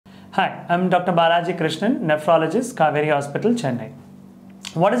Hi, I'm Dr. Balaji Krishnan, nephrologist, Kaveri Hospital, Chennai.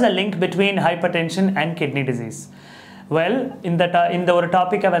 What is the link between hypertension and kidney disease? Well, in the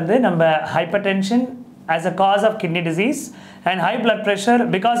topic hypertension as a cause of kidney disease and high blood pressure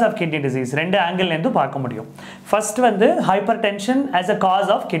because of kidney disease. Rendu angle lendu paaka mudiyum. First hypertension as a cause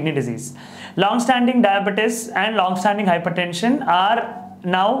of kidney disease. Long-standing diabetes and long-standing hypertension are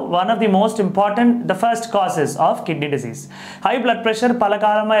now one of the most important, the first causes of kidney disease. High blood pressure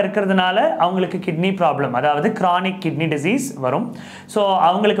பலகாலமா இருக்கிறதுனால அவங்களுக்கு kidney problem, அதாவது chronic kidney disease வரும். So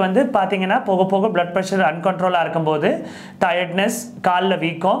அவங்களுக்கு பாத்தீங்கன்னா போக போக blood pressure uncontrolled இருக்கும்போது tiredness, கால்ல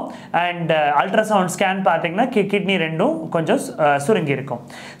வீக்கம் and ultrasound scan பாத்தீங்கன்னா kidney ரெண்டும் கொஞ்சம் சுருங்கி இருக்கும்.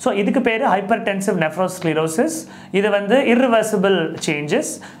 So இதுக்கு பேரு hypertensive nephrosclerosis. இது irreversible changes.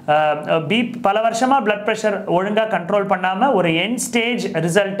 பல வருஷமா blood pressure ஒழுங்கா control பண்ணாம ஒரு end stage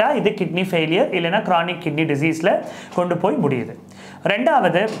ரிசல்ட்டா இது கிட்னி ஃபெயிலியர் இல்லனா chronic kidney diseaseல கொண்டு போய் முடியுது.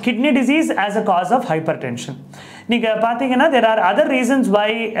 இரண்டாவது kidney disease as a cause of hypertension. நீங்க பாத்தீங்கன்னா there are other reasons why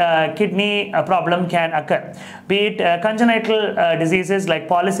kidney problem can occur, be it congenital diseases like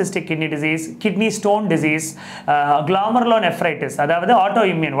polycystic kidney disease, kidney stone disease, glomerulonephritis, அதாவது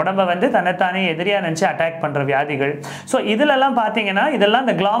autoimmune உடம்ப தன்னைத்தானே எதிரியா நினைச்சு அட்டாக் பண்ற வியாதிகள். சோ இதெல்லாம் பாத்தீங்கன்னா இதெல்லாம்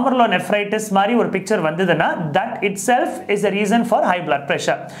இந்த glomerulonephritis மாதிரி ஒரு பிக்சர் வந்ததுன்னா that itself is a reason for high blood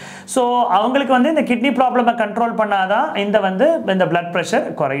pressure. So அவங்களுக்கு இந்த கிட்னி ப்ராப்ளமை கண்ட்ரோல் பண்ணாதான் இந்த blood pressure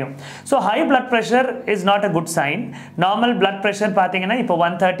குறையும். So high blood pressure is not a good sign. Normal blood pressure பாத்தீங்கன்னா இப்போ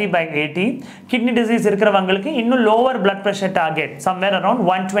 130/80. Kidney disease இருக்கிறவங்களுக்கு இன்னும் lower blood pressure target somewhere around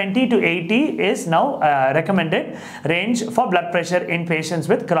 120 to 80 is now recommended range for blood pressure in patients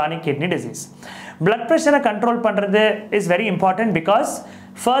with chronic kidney disease. Blood pressure control பண்றது is very important because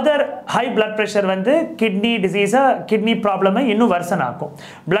further high blood pressure kidney disease kidney problem இன்னும் worsen ஆகும்.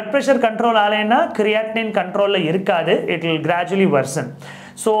 blood pressure control ஆலைனா creatinine control இருக்காது, it will gradually worsen.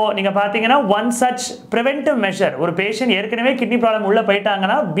 So நீங்க பாத்தீங்கன்னா one such preventive measure, ஒரு patient ஏற்கனவே kidney problem உள்ள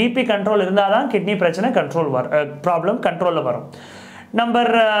போயிட்டாங்கன்னா BP control இருந்தாதான் kidney பிரச்சனை control problem controlல வரும்.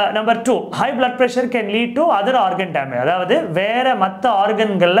 Number 2, high blood pressure can lead to other organ damage. அதாவது வேற மத்த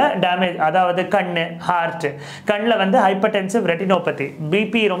ஆர்கன்கள்ல டேமேஜ், அதாவது கண்ணு, ஹார்ட், கண்ணுல hypertensive retinopathy,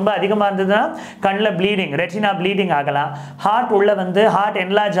 BP ரொம்ப அதிகமா இருந்ததுன்னா கண்ணுல bleeding, retina bleeding ஆகலாம். ஹார்ட் உள்ள heart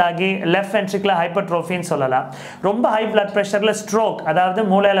enlarge ஆகி left ventricular hypertrophy ன்னு சொல்லலாம். ரொம்ப high blood pressureல stroke, அதாவது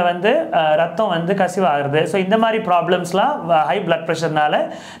மூளையில ரத்தம் கசிவாகுது. So இந்த மாதிரி ப்ராப்ளம்ஸ்லாம் high blood pressureனால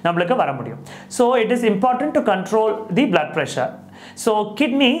நமக்கு வர முடியும். So it is important to control the blood pressure. So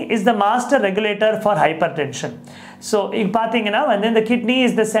kidney is the master regulator for hypertension. So the kidney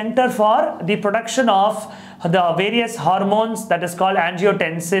is the center for the production of the various hormones that is called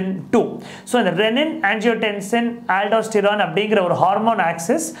angiotensin 2. So the renin, angiotensin, aldosterone அப்படிங்கற ஒரு hormone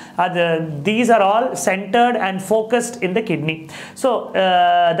axis, these are all centered and focused in the kidney. So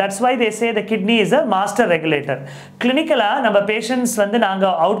that's why they say the kidney is a master regulator. Clinically நம்ம patients நாங்க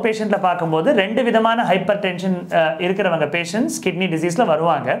outpatientல பாக்கும்போது ரெண்டு விதமான hypertension இருக்கிறவங்க patients kidney diseaseல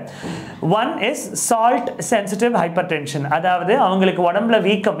வருவாங்க. One is salt sensitive hypertension, அதாவது அவங்களுக்கு உடம்புல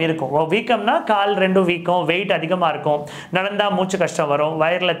வீக்கம் இருக்கும். வீக்கம்னா கால் ரெண்டு வீக்கம், weight அதிகமா இருக்கும், நடந்தா மூச்சு கஷ்டம் வரும்,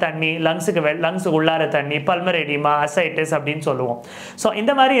 வயிறுல தண்ணி, லங்ஸ் உள்ளார தண்ணி, பல்மரி எடிமா, அசைட்டிஸ் அப்படினு சொல்லுவோம். சோ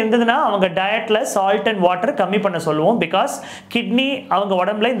இந்த மாதிரி இருந்ததுன்னா அவங்க டயட்ல salt and water கம்மி பண்ண சொல்லுவோம், because கிட்னி அவங்க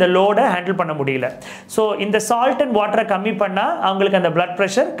உடம்புல இந்த லோட ஹேண்டில் பண்ண முடியல. சோ இந்த salt and water கம்மி பண்ணா அவங்களுக்கு அந்த blood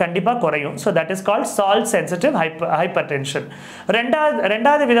pressure கண்டிப்பா குறையும். So that is called salt sensitive hypertension.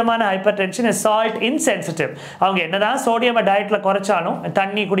 ரெண்டாவது விதமான hypertension is salt insensitive. அவங்க என்னதான் சோடியம் டயட்ல குறைச்சாலும்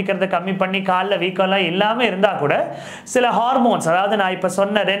தண்ணி குடிக்கிறத கம்மி பண்ணி கால்ல வீக்கம்லாம் இல்லாம இருந்தா கூட சில ஹார்மோன்ஸ், அதாவது நான் இப்ப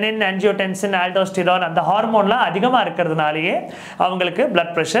சொன்ன ரெனின், ஆஞ்சியோடென்சின், ஆல்டோஸ்டிரான் அந்த ஹார்மோன்லாம் அதிகமா இருக்கிறதுனாலயே அவங்களுக்கு blood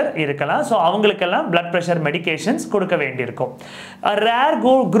pressure இருக்கலாம். சோ அவங்களுக்கெல்லாம் blood pressure medications கொடுக்க வேண்டியிருக்கும். A rare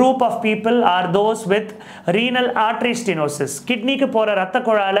group of people are those with renal artery stenosis. கிட்னிக்கு போற இரத்த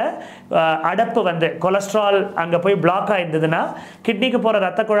குழாயில அடப்பு கொலஸ்ட்ரால் அங்க போய் பிளாக் ஆயிருந்ததுன்னா கிட்னிக்கு போற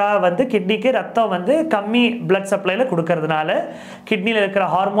இரத்த குழாய் கிட்னிக்கு ரத்தம் கம்மி blood supplyல கொடுக்கிறதுனால கிட்னில இருக்கிற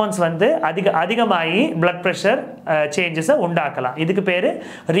ஹார்மோன்ஸ் அதிகமாகி blood pressure changes உண்டாக்கலாம். இதுக்கு பேரு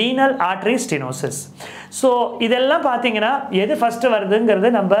renal artery stenosis. So இதெல்லாம் பாத்தீங்கன்னா எது ஃபர்ஸ்ட்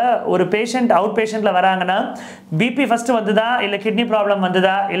வருதுங்கிறது நம்ம ஒரு பேஷண்ட் அவுட் பேஷண்ட்ல வராங்கன்னா BP ஃபர்ஸ்ட் வந்ததா இல்ல கிட்னி ப்ராப்ளம்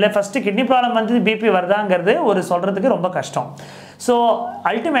வந்ததா இல்ல ஃபர்ஸ்ட் கிட்னி ப்ராப்ளம் வந்து BP வருதாங்கிறது ஒரு சொல்றதுக்கு ரொம்ப கஷ்டம். So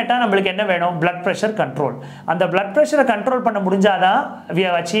ultimately நம்மளுக்கு என்ன வேணும்? blood pressure control. அந்த blood pressure control பண்ண முடிஞ்சாதான் we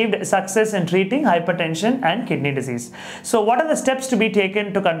have achieved success in treating hypertension and kidney disease. So what are the steps to be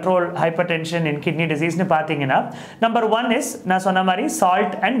taken to control hypertension in kidney disease னு பாத்தீங்கன்னா Number 1 is நான் சொன்ன மாதிரி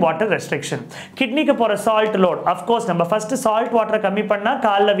salt and water restriction. கிட்னிக்கு போற salt load, of course நம்ம first salt water கம்மி பண்ணா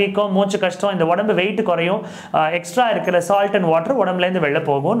கால்ல வீக்கம், மூச்சு கஷ்டம், இந்த உடம்பு weight குறையும், எக்ஸ்ட்ரா இருக்கிற salt and water உடம்புல இருந்து வெளிய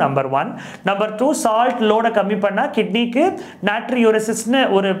போகும். Number 1. Number 2, salt load கம்மி பண்ணா கிட்னிக்கு natriuresis னு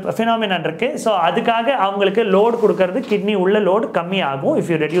ஒரு phenomenon இருக்கு. So அதுக்காக அவங்களுக்கு load கொடுக்கிறது கிட்னி உள்ள load கம்மி ஆகும் if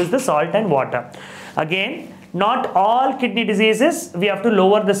you reduce the salt and water. Again, not all kidney diseases we have to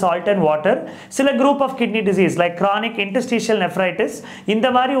lower the salt and water. Sila group of kidney disease like chronic interstitial nephritis, இந்த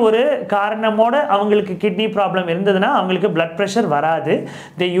மாதிரி ஒரு காரணமோட அவங்களுக்கு kidney problem இருந்ததுனா அவங்களுக்கு blood pressure வராது.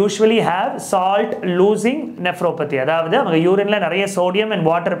 They usually have salt losing nephropathy, அதாவது அவங்க யூரின்ல நிறைய sodium and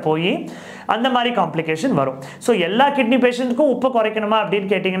water போய் அந்த மாதிரி காம்ப்ளிகேஷன் வரும். ஸோ எல்லா கிட்னி பேஷண்ட்டுக்கும் உப்பு குறைக்கணுமா அப்படின்னு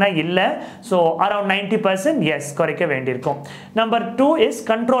கேட்டிங்கன்னா இல்லை. ஸோ அரௌண்ட் 90% எஸ் குறைக்க வேண்டியிருக்கும். Number 2 is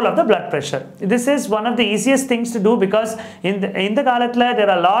control of the blood pressure. This is one of the easiest things to two because இந்த காலத்தில்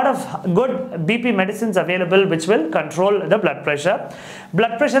there are lot of good BP medicines available which will control the blood pressure.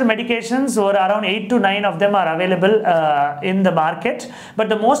 Blood pressure medications or around 8 to 9 of them are available in the market, but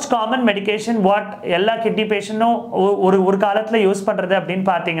the most common medication what எல்லா kidney patient ஒரு காலத்துல use பண்றது அப்படினு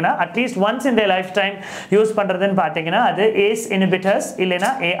பாத்தீங்கன்னா at least once in their lifetime use பண்றதுன்னு பாத்தீங்கன்னா அது ACE inhibitors இல்லனா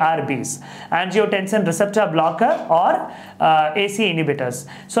ARBs, angiotensin receptor blocker or AC inhibitors.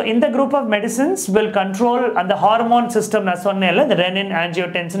 So in the group of medicines will control and the hormone system நான் சொன்னேன்ல the renin,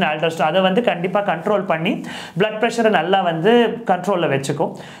 angiotensin, aldosterone அதை வந்து கண்டிப்பா control பண்ணி blood pressure நல்லா வந்து கண்ட்ரோல்ல வெச்சுக்கும்.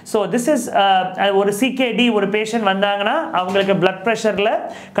 So this is ஒரு CKD ஒரு patient வந்தாங்கன்னா அவங்களுக்கு blood pressureல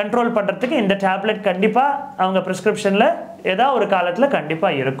கண்ட்ரோல் பண்றதுக்கு இந்த டேப்லெட் கண்டிப்பா அவங்க prescriptionல ஏதா ஒரு காலத்துல கண்டிப்பா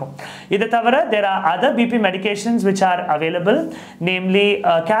இருக்கும். இத தவிர there are other BP medications which are available, namely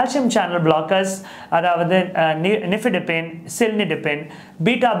calcium channel blockers, அதாவது nifedipine, cilnidipine,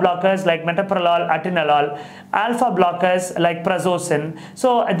 beta blockers like metoprolol, atenolol, alpha blockers like prazosin. So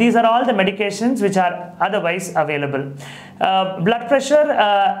these are all the medications which are otherwise available. Blood pressure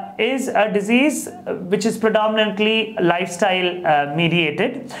is a disease which is predominantly lifestyle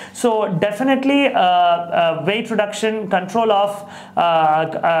mediated. So definitely weight reduction, control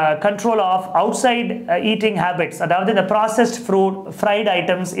of outside eating habits, அதாவது the processed fruit, fried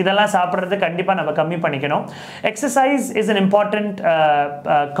items இதெல்லாம் சாப்பிடுறது கண்டிப்பா நம்ம கம்மி பண்ணிக்கணும். Exercise is an important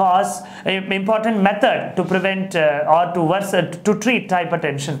cause, important method to prevent or to treat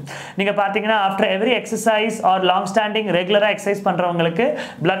hypertension. நீங்க பாத்தீங்கன்னா after every exercise or long standing regular exercise பண்றவங்களுக்கு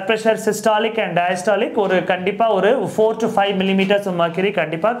blood pressure systolic and diastolic ஒரு கண்டிப்பா ஒரு 4 to 5 millimeters of mercury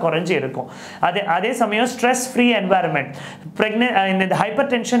கண்டிப்பா குறைஞ்சி இருக்கும். அதே சமயம் stress free environment, இந்த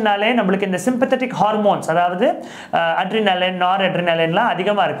ஹைப்பர்டென்ஷன்னாலே நம்மளுக்கு இந்த சிம்பத்தட்டிக் ஹார்மோன்ஸ் அதாவது அட்ரினலின், நார் அட்ரினலின்லாம்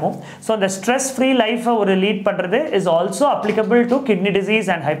அதிகமாக இருக்கும். ஸோ இந்த ஸ்ட்ரெஸ் ஃப்ரீ லைஃபை ஒரு லீட் பண்ணுறது is also applicable to kidney disease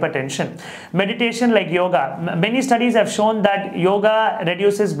and hypertension. Meditation like yoga, many studies have shown that yoga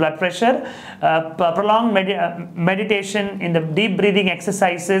reduces blood pressure. Prolonged meditation in the deep breathing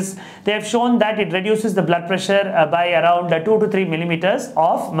exercises, they have shown that it reduces the blood pressure by around 2 to 3 millimeters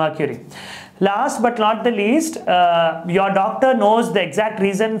of mercury. Last but not the least, your doctor knows the exact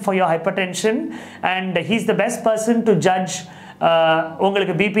reason for your hypertension and he's the best person to judge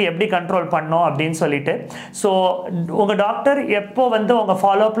உங்களுக்கு BP எப்படி control பண்ணணும் அப்படின்னு சொல்லிட்டு. So உங்கள் doctor எப்போ வந்து உங்கள்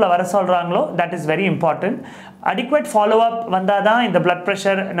ஃபாலோஅப்பில் வர சொல்கிறாங்களோ that is very important. Adequate follow up வந்தால் தான் இந்த பிளட்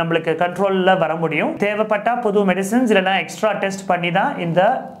ப்ரெஷர் நம்மளுக்கு கண்ட்ரோலில் வர முடியும். தேவைப்பட்டால் புது மெடிசின்ஸ் இல்லைனா எக்ஸ்ட்ரா டெஸ்ட் பண்ணி தான் இந்த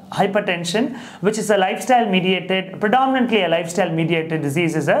hypertension, which is a lifestyle mediated, predominantly a lifestyle mediated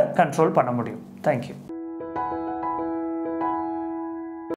disease, is a control பண்ண முடியும். Thank you.